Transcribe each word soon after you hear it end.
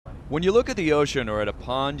When you look at the ocean or at a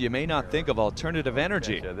pond, you may not think of alternative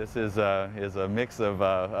energy. This is a mix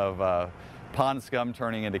of pond scum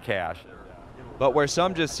turning into cash. But where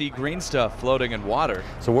some just see green stuff floating in water.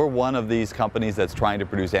 So we're one of these companies that's trying to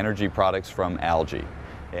produce energy products from algae.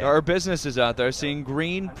 There are businesses out there seeing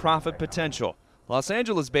green profit potential. Los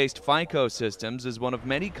Angeles-based FICO Systems is one of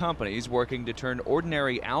many companies working to turn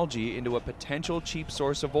ordinary algae into a potential cheap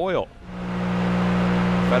source of oil.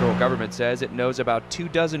 The federal government says it knows about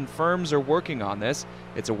 24 firms are working on this.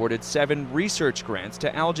 It's awarded 7 research grants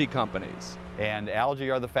to algae companies. And algae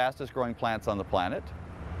are the fastest growing plants on the planet.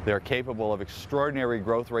 They're capable of extraordinary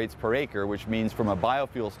growth rates per acre, which means from a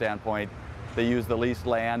biofuel standpoint, they use the least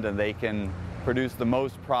land and they can produce the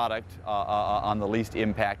most product on the least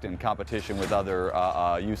impact in competition with other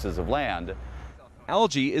uses of land.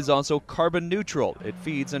 Algae is also carbon neutral. It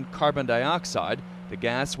feeds on carbon dioxide, the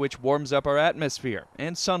gas which warms up our atmosphere,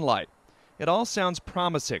 and sunlight. It all sounds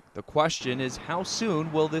promising. The question is, how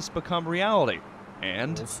soon will this become reality?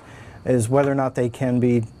 And is whether or not that can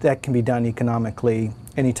be done economically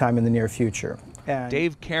anytime in the near future. And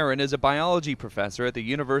Dave Karen is a biology professor at the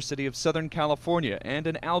University of Southern California and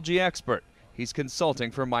an algae expert. He's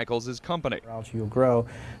consulting for Michaels' company. Algae will grow.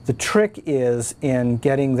 The trick is in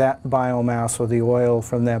getting that biomass or the oil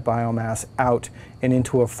from that biomass out and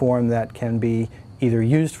into a form that can be either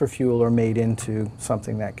used for fuel or made into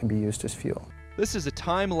something that can be used as fuel. This is a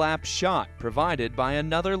time-lapse shot provided by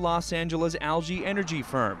another Los Angeles algae energy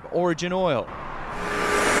firm, Origin Oil.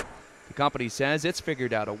 The company says it's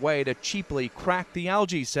figured out a way to cheaply crack the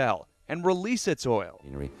algae cell and release its oil.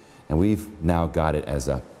 And we've now got it as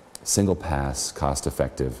a single-pass,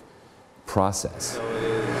 cost-effective process.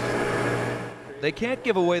 They can't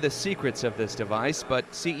give away the secrets of this device, but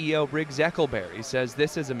CEO Briggs Eckelberry says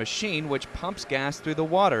this is a machine which pumps gas through the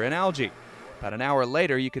water and algae. About an hour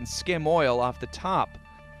later, you can skim oil off the top.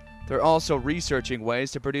 They're also researching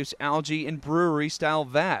ways to produce algae in brewery-style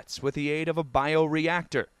vats with the aid of a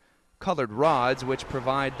bioreactor, colored rods which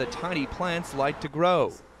provide the tiny plants light to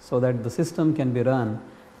grow. So that the system can be run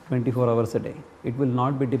 24 hours a day. It will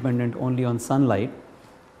not be dependent only on sunlight.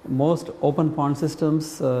 Most open pond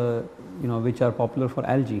systems, which are popular for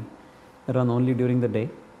algae, run only during the day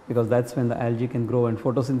because that's when the algae can grow and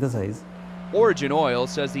photosynthesize. Origin Oil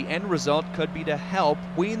says the end result could be to help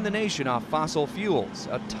wean the nation off fossil fuels,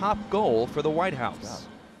 a top goal for the White House.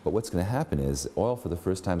 But what's going to happen is oil for the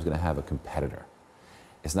first time is going to have a competitor.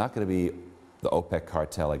 It's not going to be the OPEC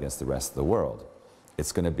cartel against the rest of the world.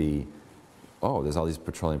 It's going to be, oh, there's all these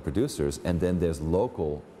petroleum producers, and then there's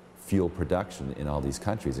local fuel production in all these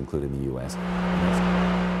countries, including the U.S.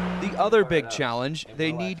 The other big challenge,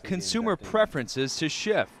 they need consumer preferences to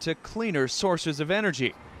shift to cleaner sources of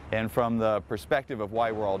energy. And from the perspective of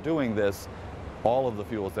why we're all doing this, all of the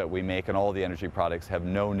fuels that we make and all the energy products have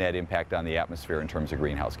no net impact on the atmosphere in terms of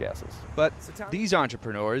greenhouse gases. But these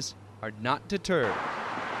entrepreneurs are not deterred.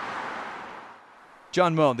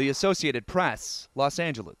 John Mone, The Associated Press, Los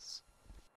Angeles.